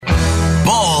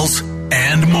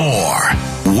and more.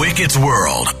 Wicket's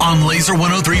World on Laser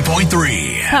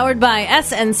 103.3. Powered by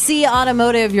SNC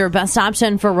Automotive, your best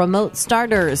option for remote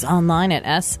starters. Online at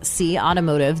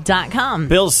scautomotive.com.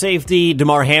 Bills safety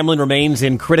Damar Hamlin remains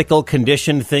in critical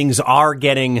condition. Things are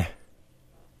getting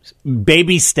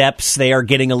baby steps. They are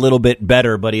getting a little bit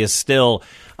better, but he is still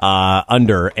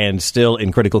under and still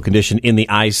in critical condition in the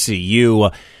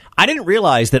ICU. I didn't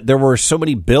realize that there were so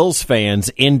many Bills fans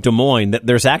in Des Moines, that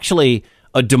there's actually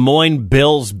a Des Moines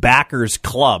Bills backers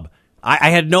club.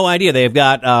 I had no idea. They've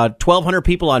got 1,200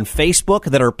 people on Facebook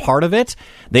that are part of it.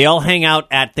 They all hang out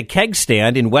at the Keg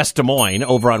Stand in West Des Moines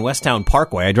over on Westtown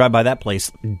Parkway. I drive by that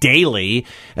place daily,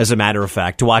 as a matter of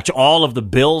fact, to watch all of the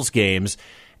Bills games.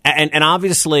 And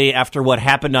obviously, after what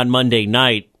happened on Monday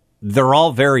night, they're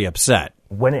all very upset.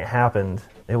 When it happened,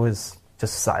 it was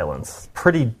just silence.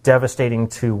 Pretty devastating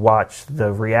to watch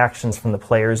the reactions from the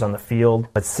players on the field,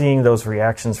 but seeing those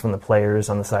reactions from the players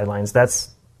on the sidelines,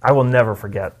 I will never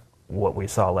forget what we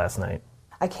saw last night.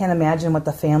 I can't imagine what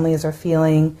the families are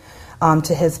feeling.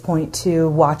 To his point, too,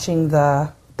 watching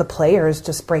the players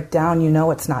just break down,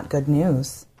 it's not good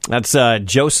news. That's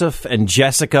Joseph and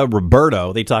Jessica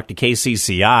Roberto. They talked to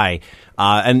KCCI.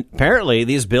 And apparently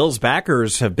these Bills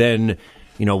backers have been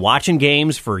watching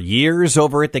games for years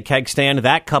over at the Keg Stand.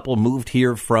 That couple moved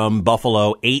here from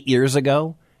Buffalo 8 years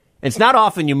ago. It's not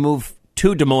often you move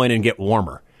to Des Moines and get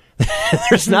warmer.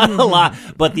 There's not a lot,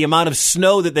 but the amount of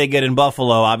snow that they get in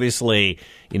Buffalo, obviously,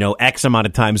 X amount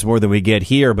of times more than we get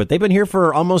here. But they've been here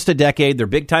for almost a decade. They're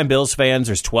big-time Bills fans.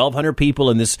 There's 1,200 people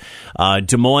in this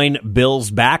Des Moines Bills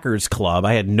backers club.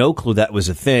 I had no clue that was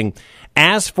a thing.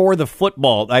 As for the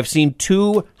football, I've seen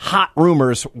two hot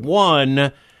rumors.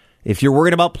 One, if you're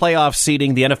worried about playoff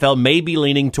seeding, the NFL may be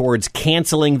leaning towards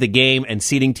canceling the game and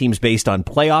seeding teams based on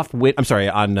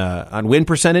on win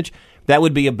percentage. That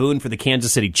would be a boon for the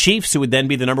Kansas City Chiefs, who would then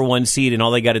be the number one seed, and all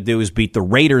they got to do is beat the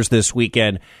Raiders this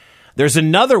weekend. There's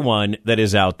another one that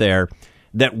is out there,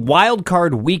 that Wild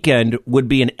Card Weekend would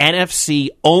be an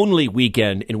NFC-only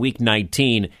weekend in Week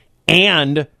 19,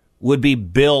 and would be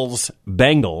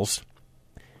Bills-Bengals.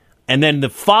 And then the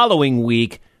following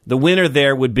week, the winner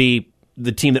there would be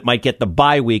the team that might get the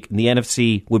bye week, and the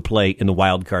NFC would play in the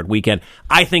Wild Card Weekend.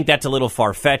 I think that's a little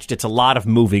far-fetched. It's a lot of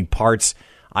moving parts.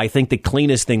 I think the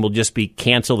cleanest thing will just be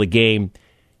cancel the game,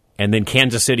 and then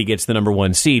Kansas City gets the number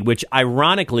one seed, which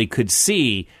ironically could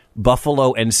see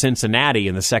Buffalo and Cincinnati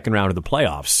in the second round of the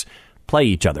playoffs play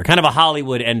each other. Kind of a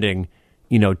Hollywood ending,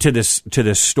 to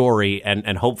this story,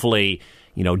 and hopefully,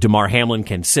 Damar Hamlin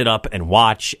can sit up and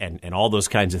watch and all those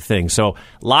kinds of things. So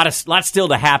lot still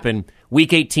to happen.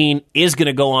 Week 18 is going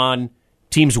to go on.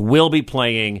 Teams will be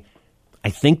playing. I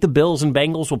think the Bills and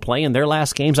Bengals will play in their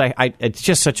last games. It's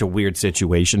just such a weird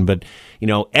situation. But,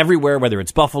 everywhere, whether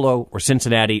it's Buffalo or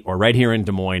Cincinnati or right here in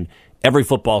Des Moines, every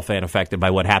football fan affected by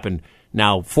what happened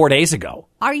now 4 days ago.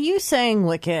 Are you saying,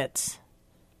 Wicket,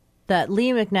 that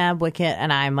Lee McNabb, Wicket,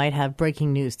 and I might have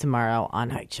breaking news tomorrow on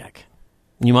Hike Check?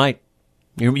 You might.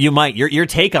 You might. Your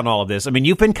take on all of this. I mean,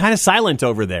 you've been kind of silent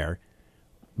over there.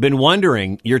 Been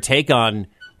wondering your take on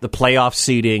the playoff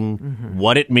seeding,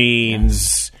 what it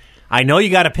means. Yeah. I know you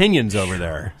got opinions over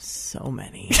there. So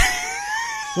many.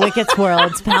 Wicket's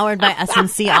World, powered by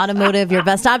SNC Automotive, your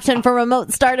best option for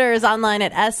remote starters. Online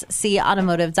at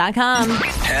scautomotive.com.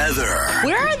 Heather.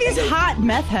 Where are these hot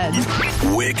meth heads?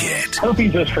 Wicket.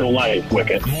 Herpes is for life,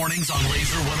 Wicket. Mornings on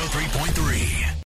Laser 103.3.